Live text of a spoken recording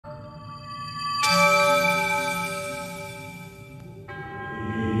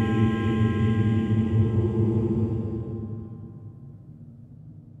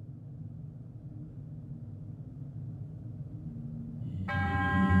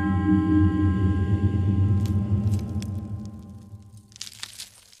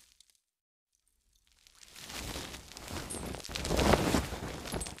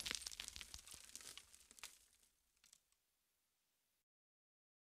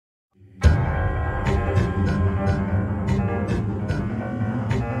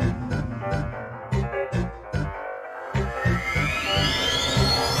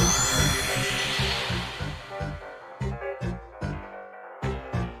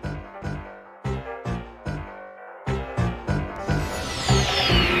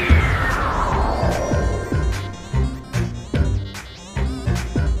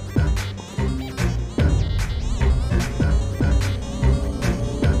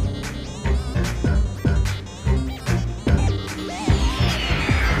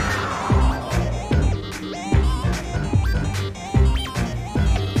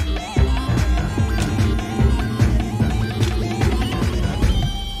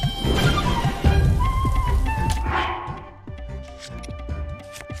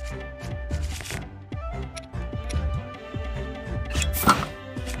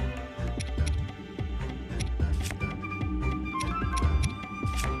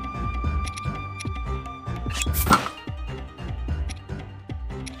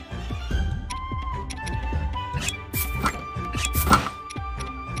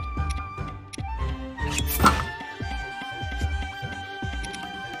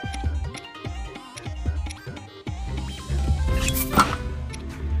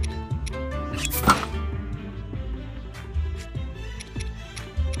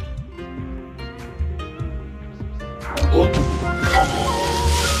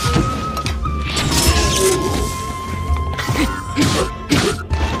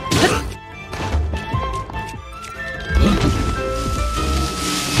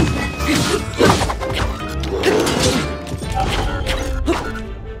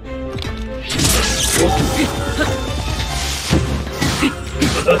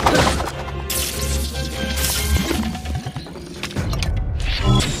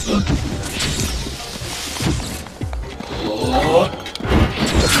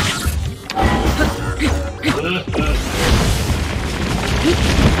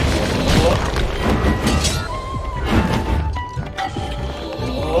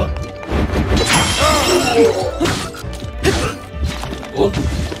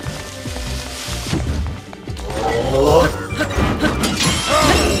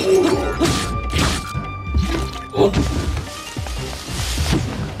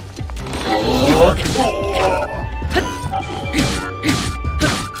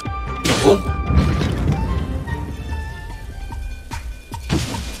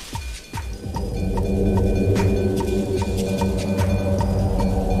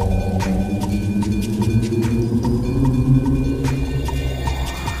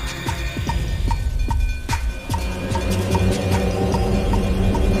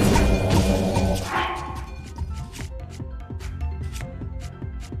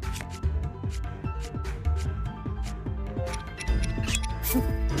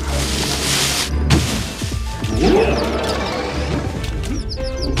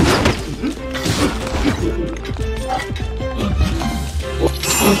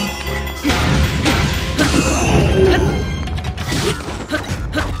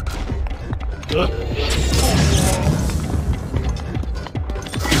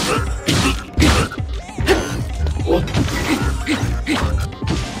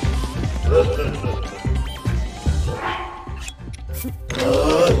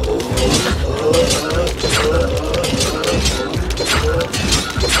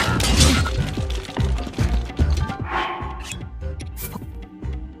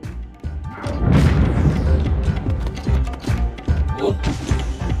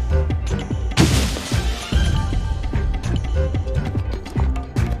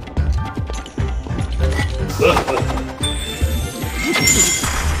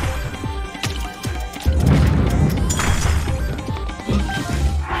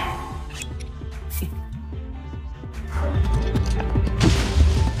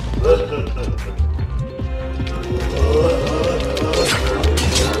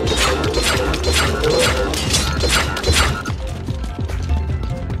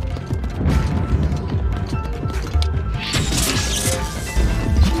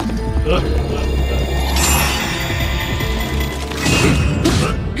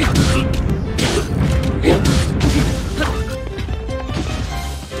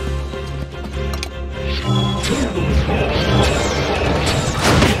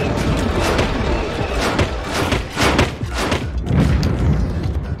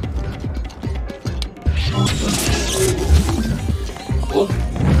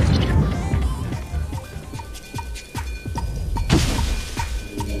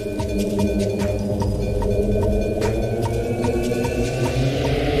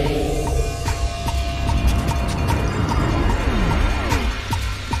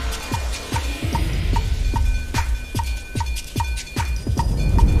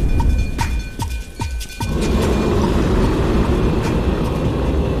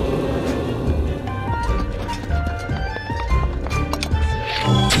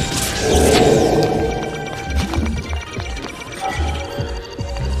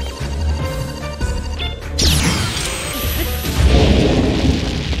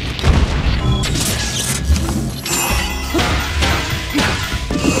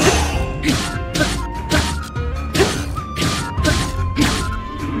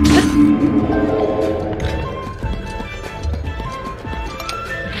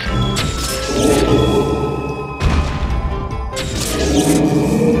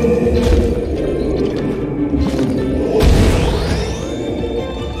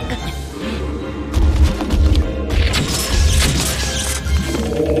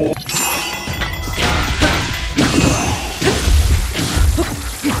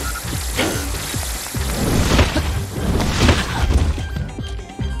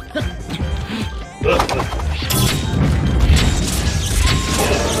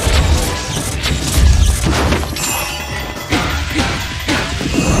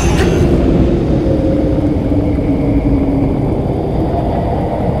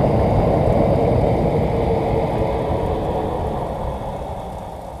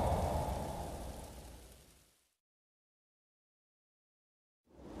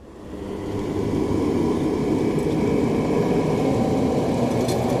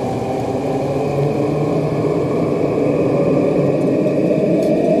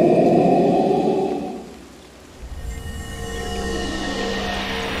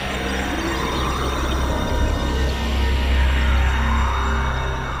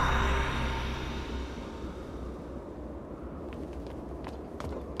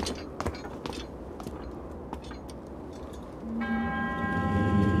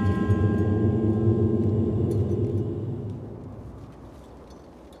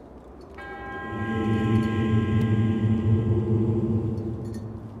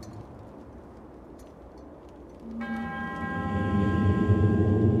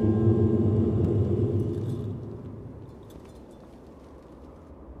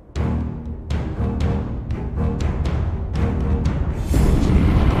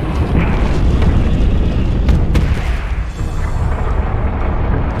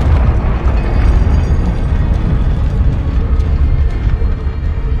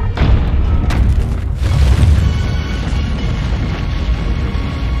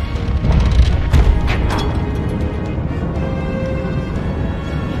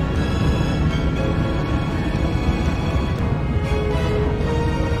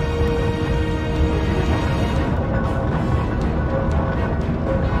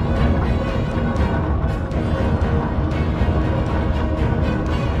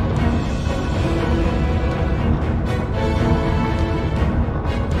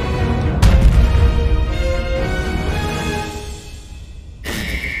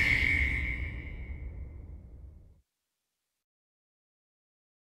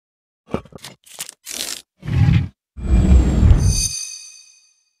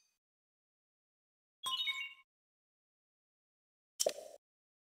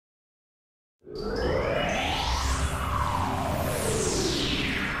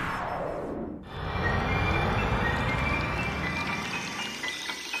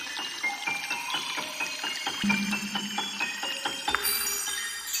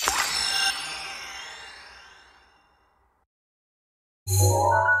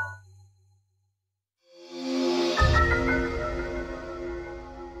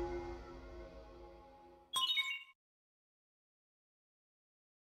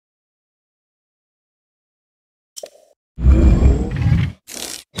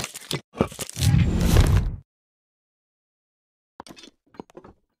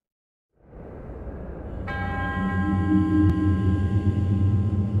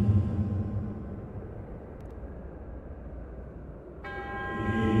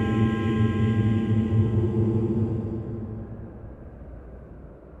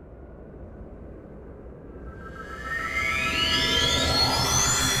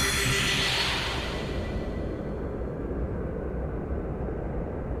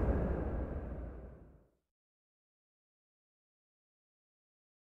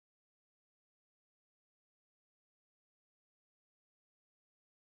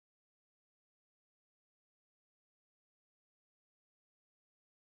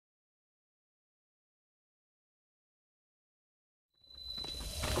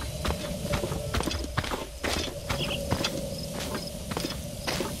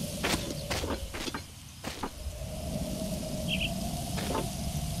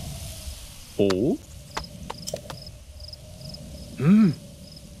Oh?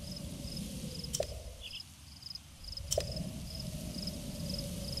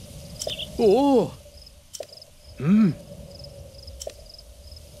 Oh!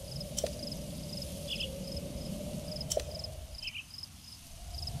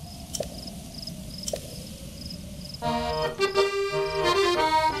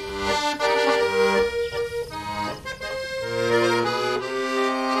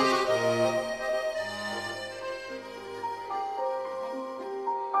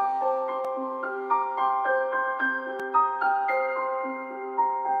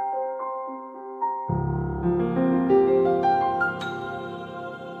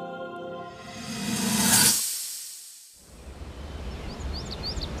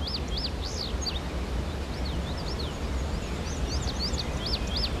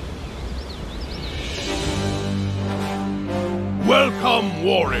 Welcome,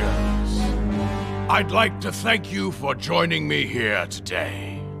 warriors! I'd like to thank you for joining me here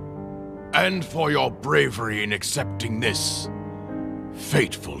today, and for your bravery in accepting this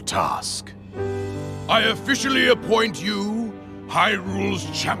fateful task. I officially appoint you Hyrule's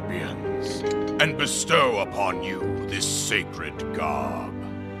champions, and bestow upon you this sacred garb.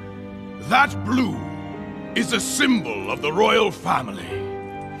 That blue is a symbol of the royal family,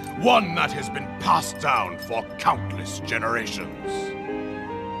 one that has been passed down for countless generations.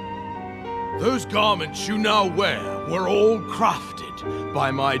 Those garments you now wear were all crafted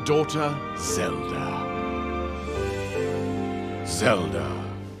by my daughter, Zelda. Zelda,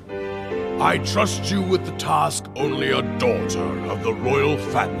 I trust you with the task only a daughter of the royal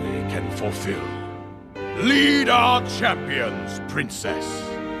family can fulfill. Lead our champions, Princess,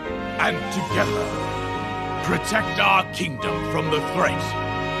 and together, protect our kingdom from the threat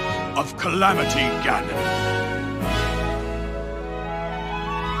of Calamity Ganon.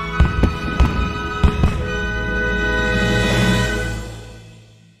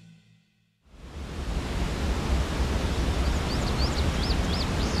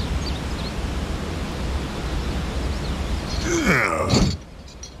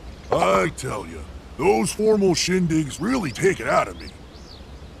 I tell you, those formal shindigs really take it out of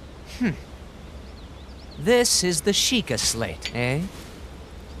me. This is the Sheikah slate, eh?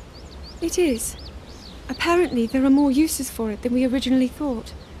 It is. Apparently, there are more uses for it than we originally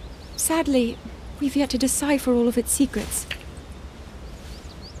thought. Sadly, we've yet to decipher all of its secrets.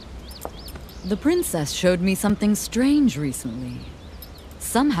 The princess showed me something strange recently.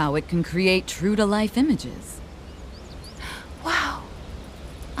 Somehow it can create true-to-life images. Wow.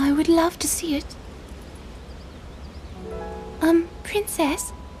 I would love to see it.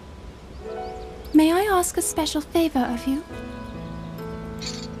 Princess? May I ask a special favor of you?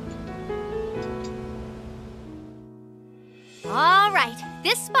 All right,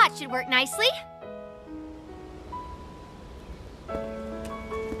 this spot should work nicely.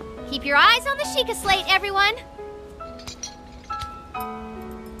 Keep your eyes on the Sheikah slate, everyone.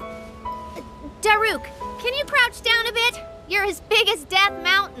 Daruk, can you crouch down a bit? You're as big as Death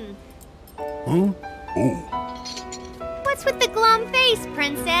Mountain. Huh? Oh. What's with the glum face,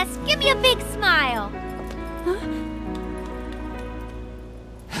 Princess? Give me a big smile. Huh?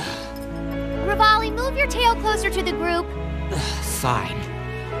 Rivali, move your tail closer to the group. Fine.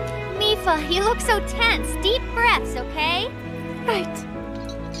 Mifa, you look so tense. Deep breaths, okay? Right.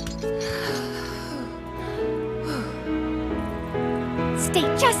 Stay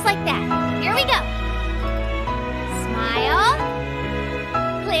just like that. Here we go. Smile.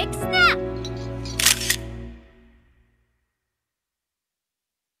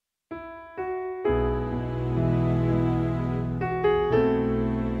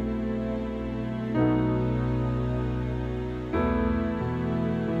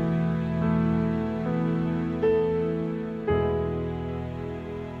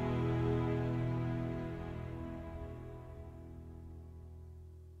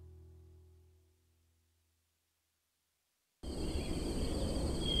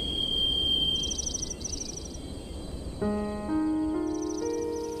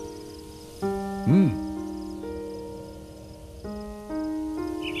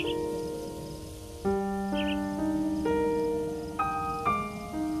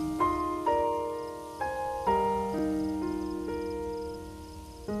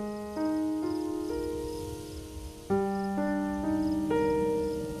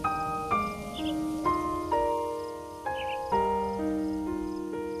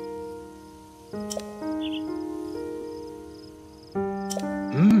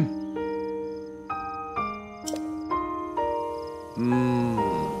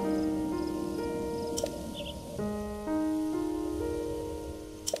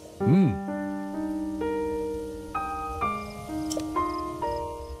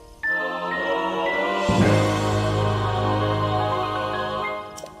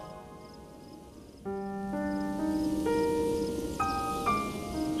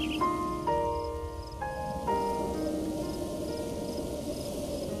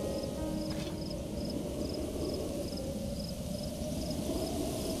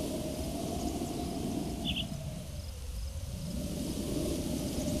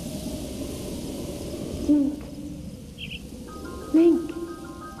 Link.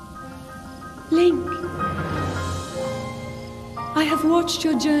 Link. I have watched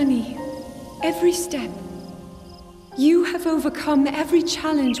your journey, every step. You have overcome every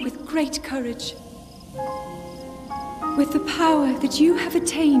challenge with great courage. With the power that you have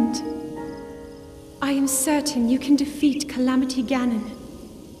attained, I am certain you can defeat Calamity Ganon.